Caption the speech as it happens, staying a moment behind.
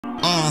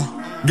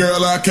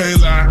Girl, I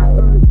can't lie.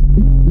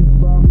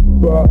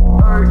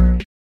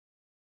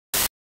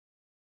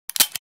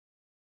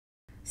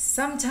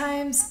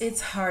 Sometimes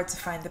it's hard to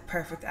find the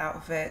perfect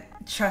outfit.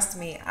 Trust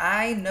me,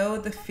 I know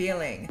the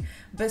feeling.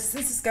 But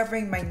since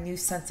discovering my new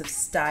sense of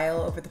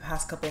style over the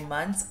past couple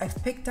months,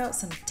 I've picked out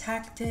some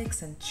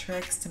tactics and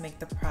tricks to make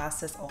the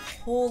process a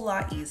whole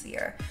lot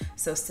easier.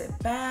 So sit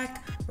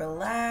back,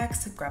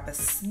 relax, grab a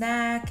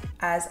snack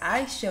as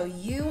I show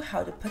you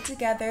how to put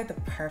together the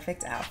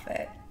perfect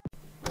outfit.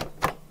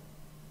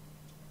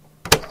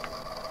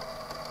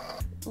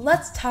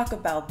 Let's talk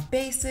about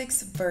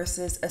basics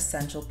versus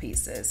essential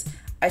pieces.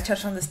 I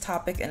touched on this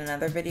topic in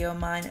another video of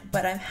mine,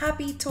 but I'm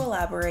happy to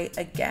elaborate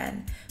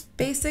again.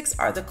 Basics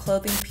are the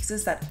clothing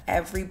pieces that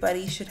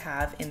everybody should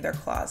have in their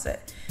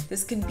closet.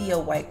 This can be a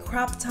white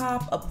crop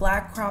top, a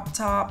black crop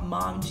top,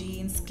 mom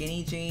jeans,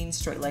 skinny jeans,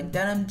 straight leg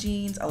denim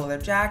jeans, a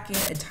leather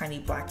jacket, a tiny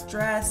black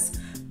dress,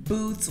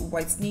 boots,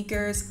 white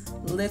sneakers,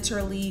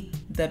 literally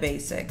the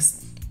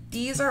basics.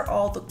 These are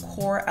all the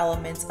core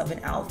elements of an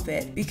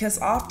outfit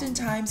because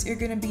oftentimes you're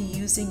going to be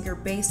using your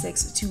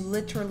basics to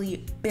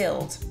literally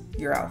build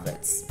your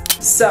outfits.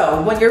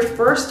 So when you're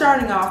first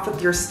starting off with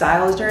your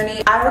style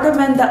journey, I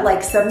recommend that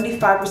like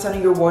 75%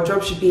 of your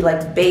wardrobe should be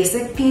like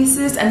basic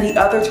pieces and the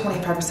other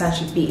 25%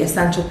 should be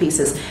essential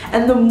pieces.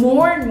 And the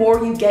more and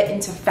more you get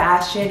into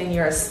fashion and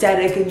your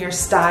aesthetic and your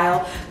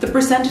style, the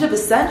percentage of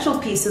essential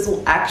pieces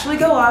will actually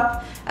go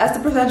up as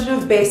the percentage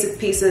of basic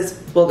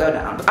pieces will go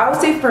down. I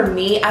would say for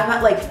me, I'm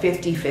at like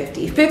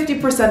 50-50.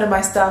 50% of my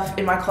stuff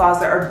in my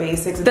closet are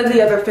basics, then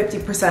the other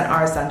 50%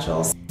 are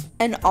essentials.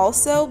 And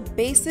also,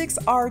 basics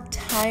are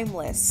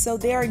timeless, so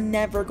they are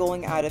never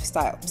going out of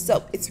style.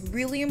 So it's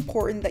really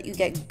important that you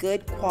get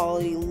good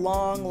quality,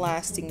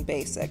 long-lasting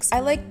basics. I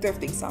like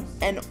thrifting some,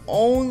 and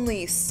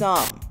only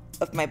some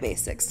of my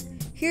basics.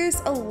 Here's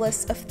a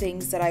list of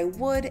things that I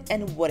would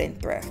and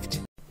wouldn't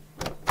thrift.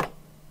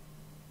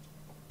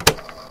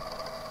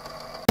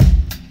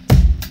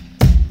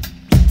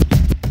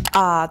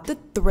 The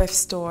thrift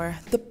store,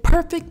 the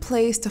perfect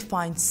place to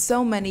find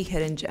so many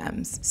hidden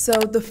gems. So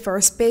the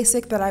first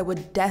basic that I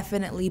would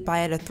definitely buy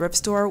at a thrift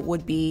store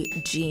would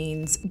be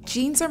jeans.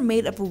 Jeans are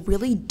made of a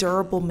really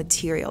durable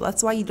material.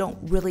 That's why you don't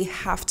really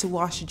have to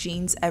wash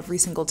jeans every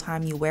single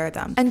time you wear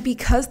them. And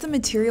because the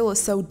material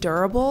is so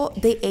durable,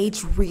 they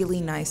age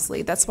really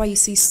nicely. That's why you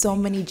see so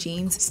many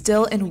jeans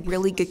still in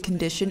really good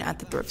condition at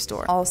the thrift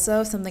store.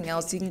 Also, something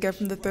else you can get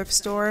from the thrift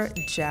store,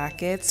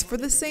 jackets, for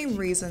the same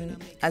reason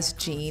as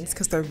jeans,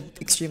 because they're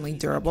extremely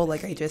durable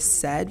like I just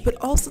said, but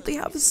also they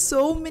have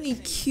so many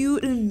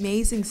cute and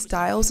amazing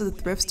styles at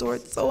the thrift store.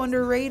 It's so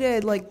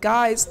underrated. Like,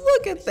 guys,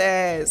 look at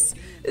this,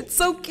 it's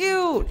so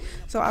cute.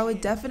 So I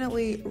would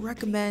definitely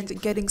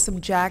recommend getting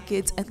some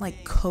jackets and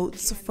like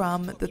coats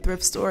from the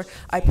thrift store.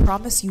 I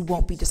promise you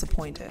won't be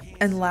disappointed.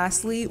 And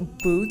lastly,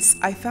 boots.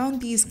 I found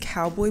these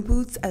cowboy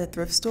boots at a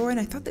thrift store and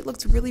I thought they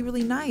looked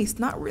really nice.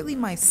 Not really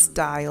my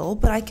style,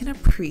 but I can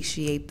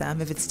appreciate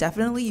them. If it's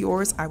definitely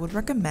yours, I would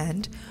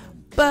recommend.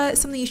 But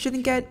something you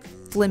shouldn't get,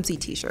 flimsy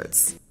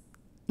t-shirts.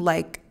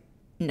 Like,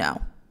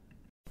 no.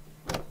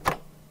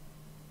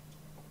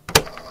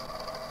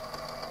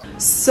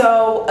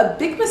 So a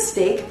big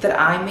mistake that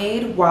I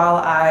made while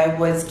I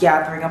was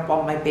gathering up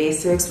all my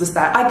basics was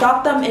that I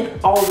got them in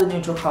all the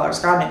neutral colors.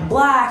 Got them in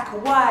black,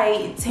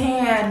 white,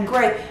 tan,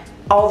 gray,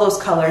 all those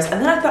colors.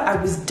 And then I thought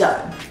I was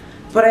done,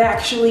 but I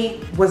actually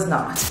was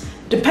not.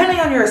 Depending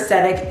on your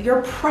aesthetic,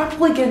 you're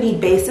probably gonna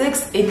need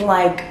basics in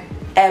like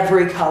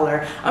every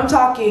color. I'm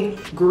talking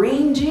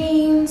green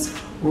jeans,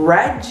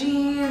 red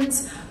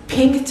jeans,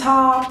 pink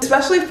top.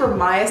 Especially for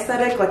my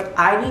aesthetic, like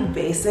I need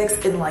basics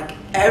in like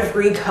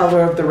every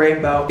color of the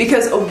rainbow.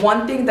 Because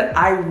one thing that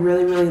I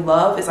really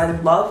love is I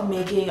love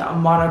making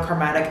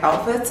monochromatic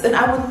outfits, and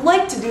I would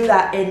like to do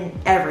that in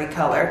every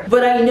color.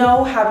 But I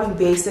know having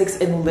basics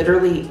in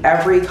literally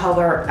every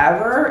color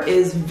ever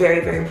is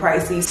very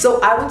pricey.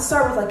 So I would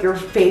start with like your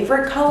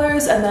favorite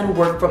colors and then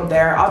work from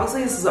there.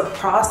 Obviously this is a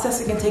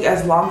process. It can take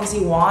as long as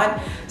you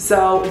want.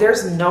 So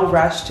there's no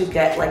rush to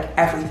get like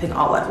everything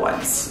all at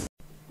once.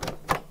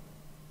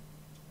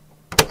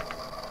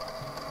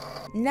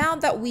 Now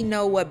that we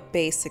know what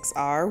basics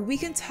are, we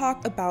can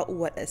talk about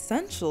what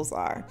essentials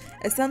are.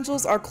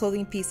 Essentials are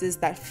clothing pieces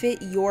that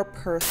fit your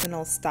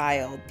personal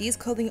style. These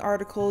clothing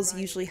articles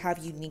usually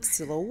have unique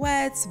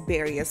silhouettes,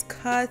 various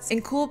cuts,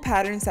 and cool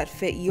patterns that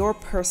fit your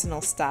personal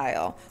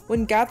style.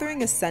 When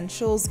gathering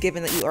essentials,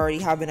 given that you already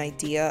have an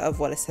idea of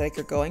what aesthetic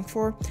you're going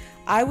for,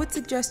 I would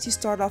suggest you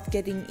start off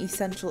getting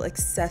essential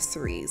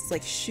accessories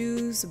like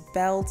shoes,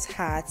 belts,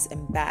 hats,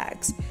 and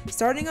bags.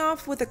 Starting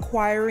off with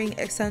acquiring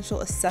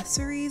essential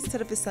accessories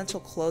instead of essential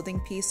clothing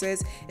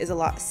pieces is a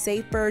lot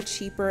safer,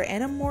 cheaper,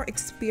 and a more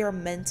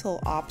experimental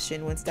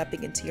option when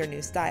stepping into your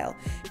new style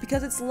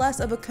because it's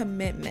less of a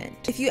commitment.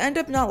 If you end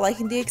up not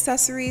liking the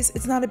accessories,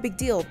 it's not a big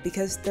deal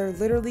because they're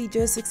literally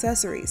just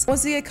accessories.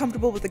 Once you get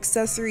comfortable with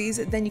accessories,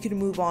 then you can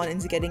move on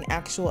into getting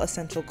actual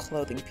essential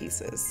clothing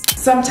pieces.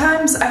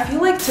 Sometimes I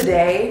feel like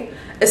today,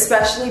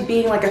 especially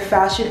being like a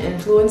fashion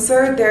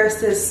influencer,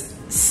 there's this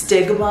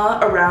stigma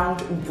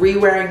around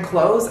re-wearing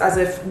clothes as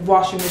if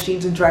washing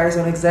machines and dryers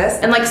don't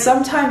exist. And like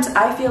sometimes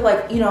I feel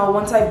like, you know,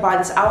 once I buy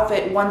this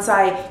outfit, once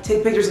I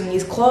take pictures in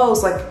these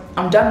clothes, like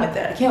I'm done with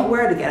it. I can't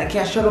wear it again. I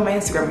can't show it on my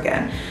Instagram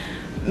again.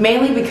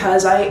 Mainly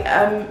because I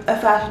am a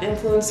fashion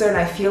influencer and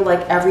I feel like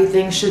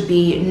everything should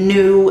be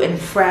new and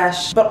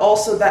fresh, but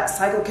also that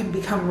cycle can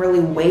become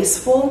really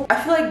wasteful.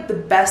 I feel like the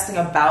best thing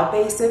about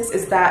basics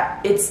is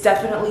that it's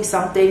definitely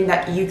something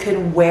that you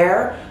can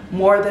wear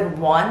more than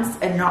once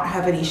and not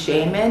have any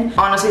shame in.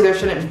 Honestly, there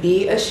shouldn't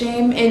be a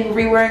shame in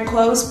re-wearing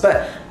clothes,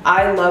 but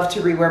I love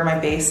to rewear my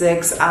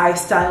basics. I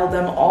style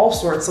them all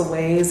sorts of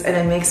ways and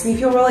it makes me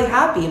feel really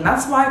happy, and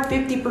that's why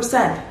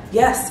 50%,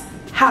 yes,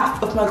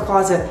 half of my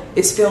closet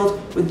is filled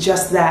with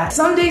just that.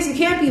 Some days you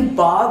can't be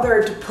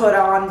bothered to put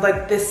on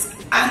like this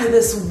out of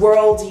this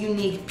world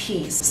unique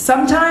piece.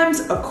 Sometimes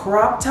a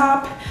crop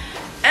top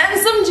and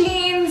some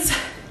jeans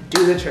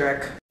do the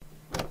trick.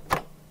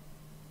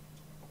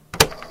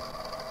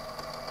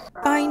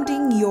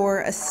 Finding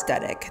your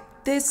aesthetic.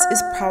 This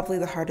is probably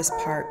the hardest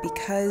part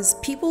because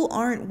people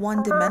aren't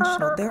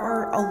one-dimensional. There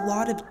are a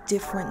lot of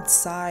different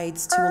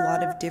sides to a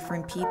lot of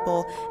different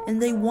people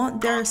and they want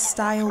their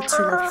style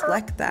to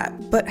reflect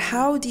that. But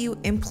how do you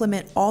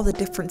implement all the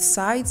different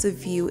sides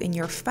of you in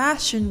your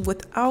fashion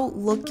without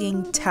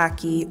looking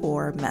tacky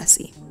or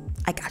messy?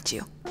 I got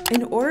you.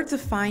 In order to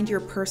find your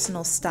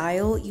personal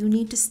style, you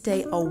need to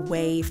stay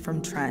away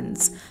from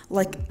trends,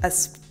 like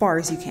as far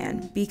as you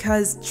can,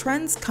 because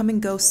trends come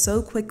and go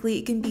so quickly,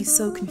 it can be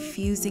so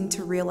confusing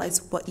to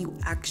realize what you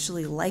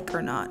actually like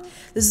or not.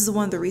 This is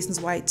one of the reasons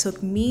why it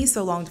took me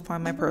so long to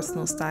find my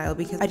personal style,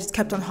 because I just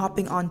kept on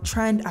hopping on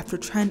trend after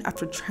trend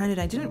after trend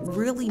and I didn't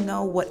really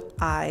know what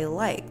I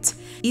liked.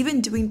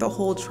 Even doing the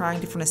whole trying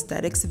different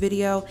aesthetics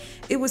video,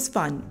 it was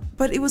fun,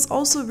 but it was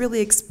also really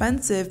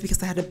expensive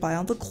because I had to buy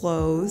all the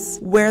clothes,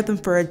 wear them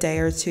for a day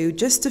or two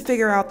just to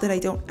figure out that I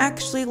don't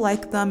actually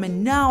like them,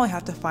 and now I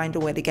have to find a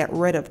way to get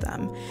rid of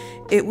them.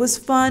 It was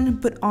fun,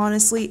 but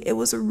honestly, it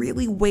was a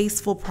really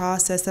wasteful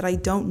process that I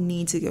don't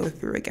need to go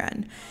through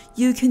again.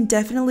 You can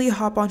definitely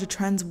hop onto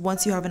trends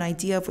once you have an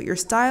idea of what your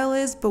style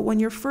is, but when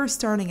you're first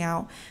starting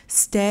out,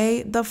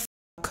 stay the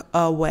fuck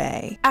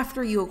away.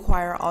 After you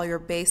acquire all your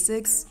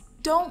basics,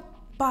 don't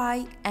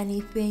buy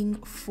anything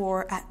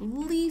for at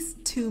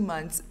least 2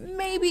 months,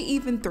 maybe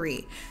even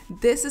 3.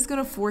 This is going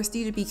to force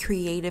you to be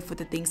creative with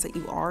the things that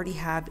you already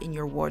have in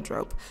your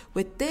wardrobe.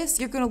 With this,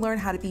 you're going to learn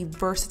how to be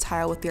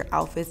versatile with your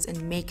outfits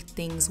and make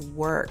things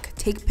work.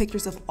 Take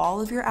pictures of all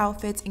of your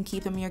outfits and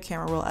keep them in your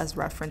camera roll as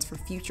reference for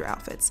future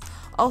outfits.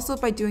 Also,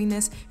 by doing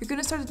this, you're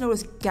going to start to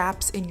notice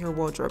gaps in your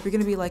wardrobe. You're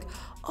going to be like,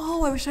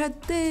 oh, I wish I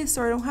had this,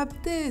 or I don't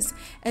have this.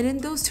 And in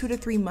those 2 to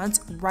 3 months,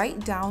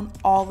 write down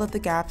all of the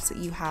gaps that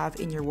you have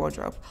in your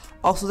wardrobe.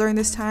 Also during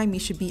this time, you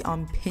should be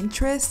on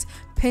Pinterest,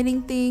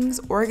 pinning things,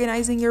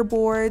 organizing your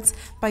boards.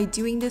 By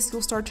doing this,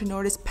 you'll start to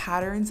notice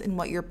patterns in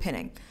what you're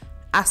pinning.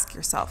 Ask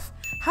yourself,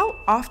 how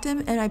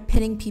often am I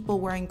pinning people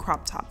wearing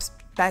crop tops,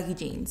 baggy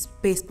jeans,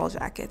 baseball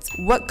jackets?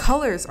 What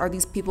colors are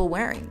these people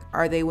wearing?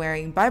 Are they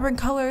wearing vibrant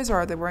colors or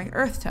are they wearing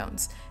earth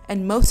tones?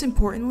 And most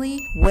importantly,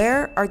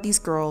 where are these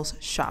girls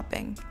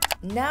shopping?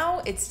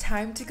 Now it's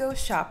time to go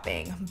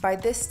shopping. By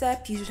this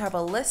step, you should have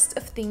a list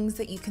of things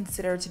that you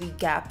consider to be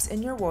gaps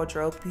in your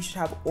wardrobe. You should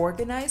have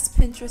organized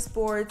Pinterest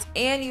boards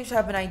and you should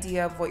have an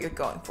idea of what you're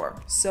going for.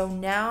 So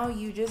now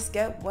you just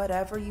get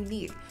whatever you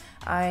need.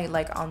 I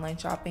like online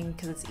shopping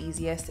because it's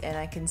easiest and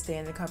I can stay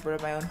in the comfort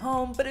of my own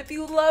home. But if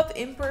you love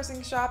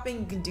in-person shopping,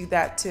 you can do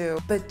that too.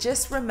 But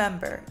just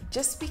remember,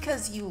 just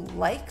because you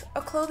like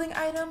a clothing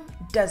item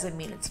doesn't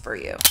mean it's for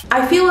you.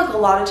 I feel like a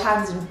lot of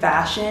times in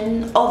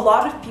fashion, a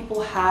lot of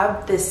people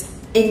have this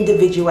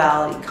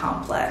individuality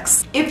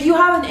complex. If you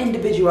have an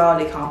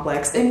individuality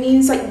complex, it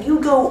means that you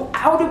go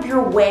out of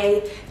your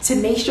way to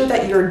make sure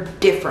that you're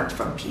different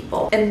from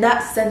people. And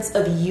that sense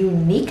of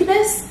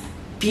uniqueness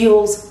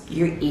fuels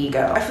your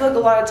ego. I feel like a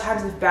lot of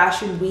times in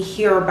fashion we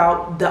hear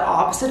about the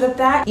opposite of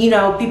that. You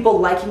know, people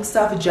liking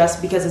stuff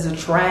just because it's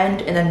a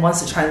trend, and then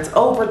once the trend's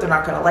over, they're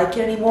not gonna like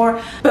it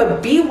anymore.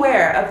 But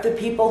beware of the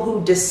people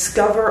who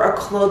discover a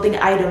clothing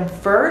item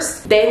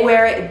first. They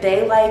wear it,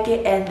 they like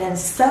it, and then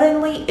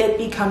suddenly it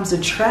becomes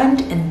a trend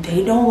and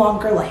they no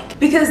longer like it.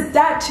 Because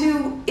that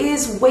too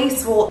is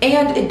wasteful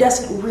and it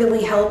doesn't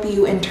really help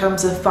you in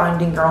terms of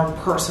finding your own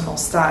personal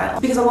style.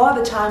 Because a lot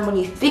of the time when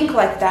you think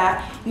like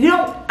that, you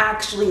don't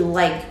actually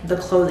like the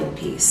clothing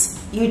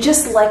piece. You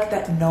just like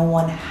that no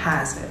one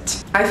has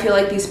it. I feel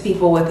like these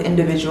people with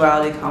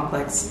individuality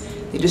complex,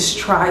 they just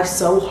try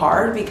so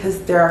hard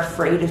because they're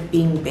afraid of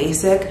being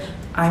basic.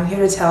 I'm here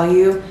to tell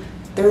you,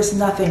 there's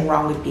nothing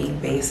wrong with being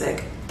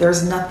basic.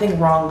 There's nothing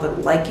wrong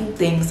with liking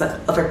things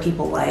that other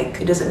people like.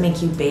 It doesn't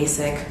make you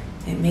basic,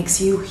 it makes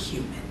you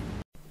human.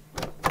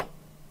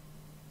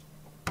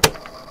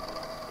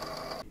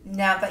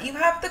 Now that you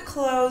have the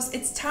clothes,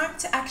 it's time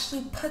to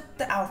actually put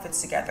the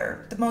outfits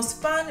together. The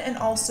most fun and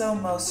also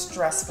most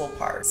stressful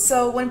part.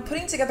 So when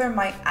putting together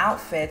my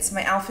outfits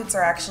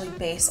are actually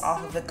based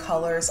off of the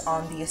colors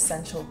on the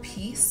essential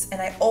piece, and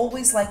I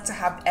always like to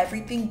have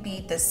everything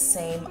be the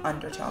same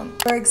undertone.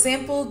 For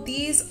example,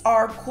 these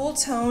are cool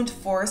toned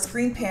forest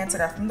green pants I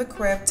got from the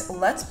Crypt.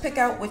 Let's pick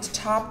out which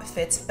top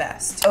fits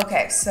best.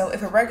 Okay, so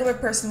if a regular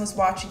person was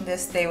watching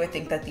this, they would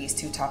think that these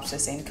two tops are the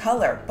same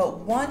color, but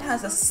one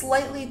has a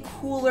slightly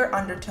cooler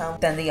undertone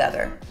than the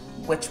other.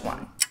 Which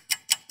one?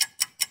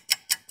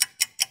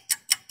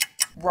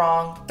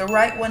 Wrong. The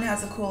right one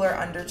has a cooler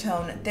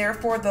undertone,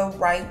 therefore the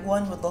right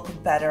one would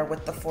look better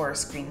with the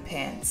forest green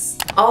pants.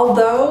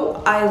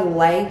 Although I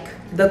like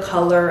the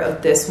color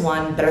of this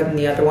one better than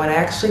the other one, I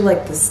actually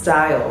like the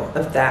style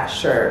of that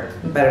shirt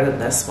better than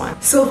this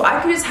one. So if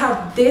I could just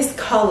have this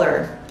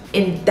color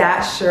in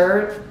that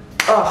shirt,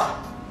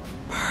 oh,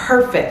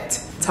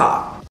 perfect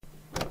top.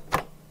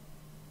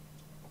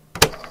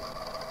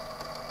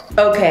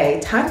 Okay,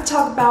 time to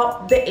talk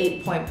about the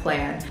 8-point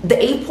plan. The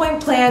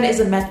 8-point plan is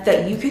a method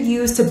that you could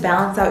use to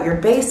balance out your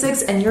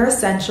basics and your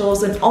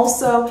essentials, and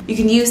also you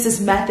can use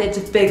this method to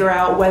figure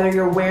out whether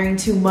you're wearing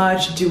too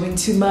much, doing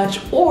too much,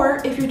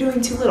 or if you're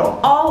doing too little.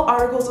 All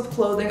articles of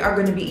clothing are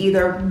going to be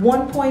either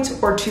 1 point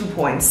or 2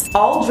 points.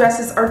 All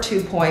dresses are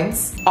 2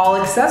 points, all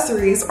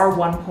accessories are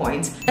 1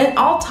 point, and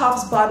all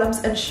tops, bottoms,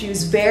 and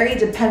shoes vary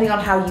depending on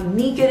how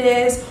unique it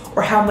is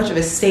or how much of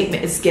a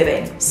statement it's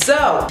giving.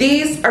 So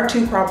these are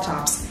 2 crop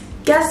tops.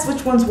 Guess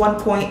which one's 1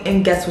 point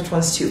and guess which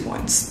one's 2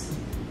 points.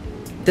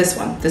 This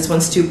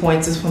one's 2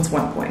 points, this one's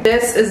 1 point.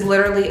 This is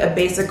literally a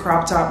basic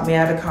crop top made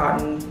out of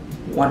cotton,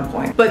 1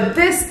 point. But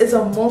this is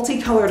a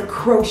multicolored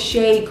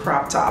crochet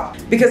crop top.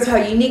 Because of how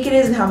unique it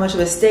is and how much of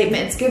a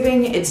statement it's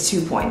giving, it's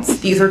 2 points.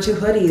 These are 2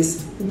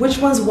 hoodies. Which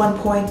one's 1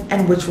 point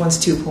and which one's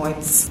 2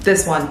 points?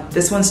 This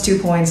one's 2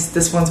 points,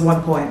 this one's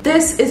 1 point.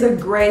 This is a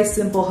gray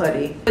simple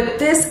hoodie. But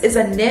this is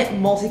a knit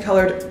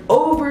multicolored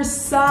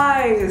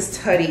oversized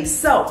hoodie.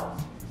 So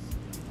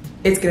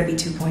it's gonna be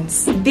 2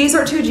 points. These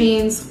are 2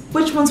 jeans.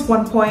 Which one's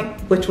 1 point?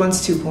 Which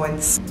one's 2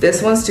 points?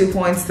 This one's 2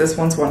 points, this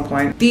one's 1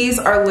 point. These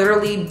are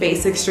literally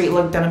basic straight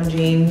look denim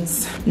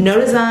jeans.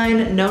 No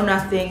design, no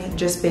nothing,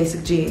 just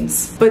basic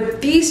jeans. But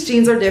these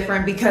jeans are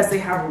different because they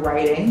have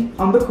writing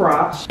on the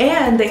crotch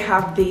and they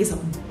have these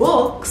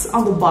books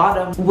on the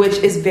bottom, which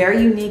is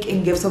very unique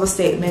and gives off a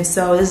statement.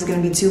 So this is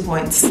gonna be 2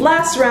 points.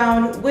 Last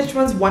round, which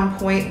one's 1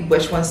 point?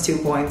 Which one's 2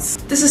 points?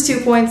 This is 2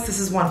 points, this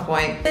is 1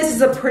 point. This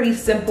is a pretty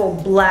simple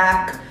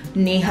black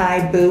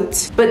knee-high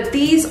boot, but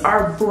these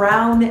are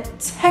brown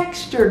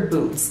textured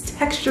boots,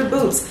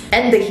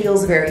 and the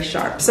heel's very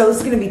sharp. So this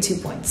is gonna be 2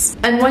 points.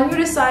 And when you're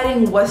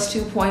deciding what's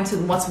 2 points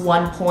and what's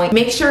 1 point,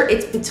 make sure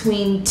it's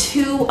between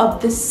 2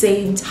 of the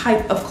same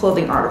type of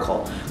clothing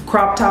article.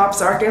 Crop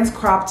tops are against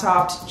crop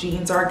tops,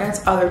 jeans are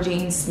against other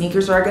jeans,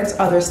 sneakers are against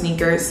other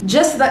sneakers,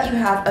 just so that you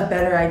have a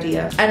better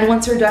idea. And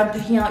once you're done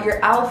picking out your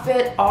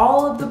outfit,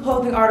 all of the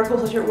clothing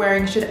articles that you're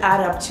wearing should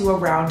add up to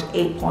around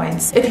 8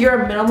 points. If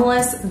you're a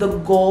minimalist, the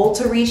goal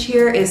to reach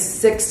here is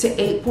 6 to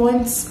 8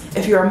 points.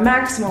 If you're a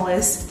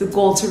maximalist, the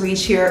goal to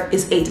reach here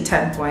is 8 to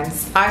 10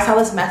 points. I saw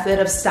this method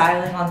of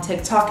styling on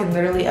TikTok, and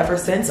literally ever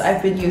since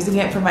I've been using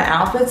it for my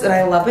outfits, and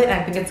I love it and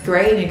I think it's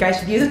great, and you guys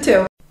should use it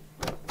too.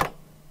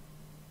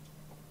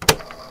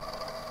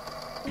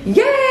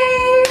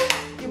 Yay!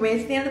 You made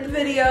it to the end of the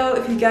video.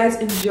 If you guys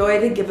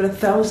enjoyed it, give it a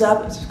thumbs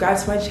up and subscribe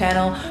to my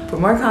channel for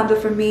more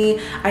content from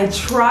me. I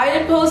try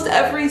to post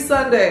every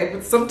Sunday,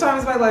 but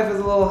sometimes my life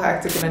is a little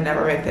hectic and I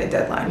never make that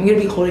deadline. I'm gonna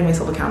be holding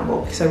myself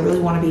accountable because I really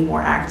want to be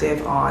more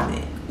active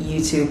on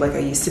YouTube like I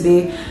used to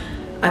be.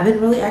 I've been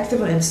really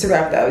active on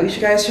Instagram though. You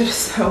guys should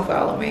so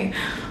follow me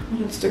on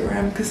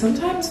Instagram because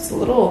sometimes it's a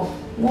little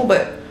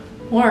bit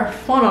more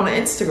fun on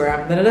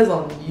Instagram than it is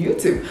on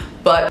YouTube.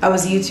 But I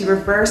was a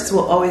YouTuber first,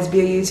 will always be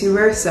a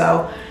YouTuber,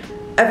 so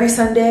every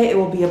Sunday it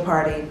will be a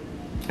party.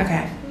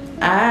 Okay,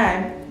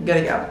 I'm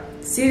gonna go.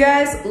 See you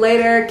guys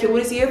later. Can't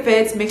wait to see your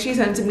fits. Make sure you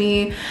send them to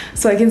me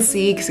so I can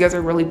see, because you guys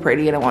are really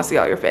pretty and I want to see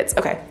all your fits.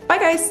 Okay, bye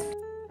guys.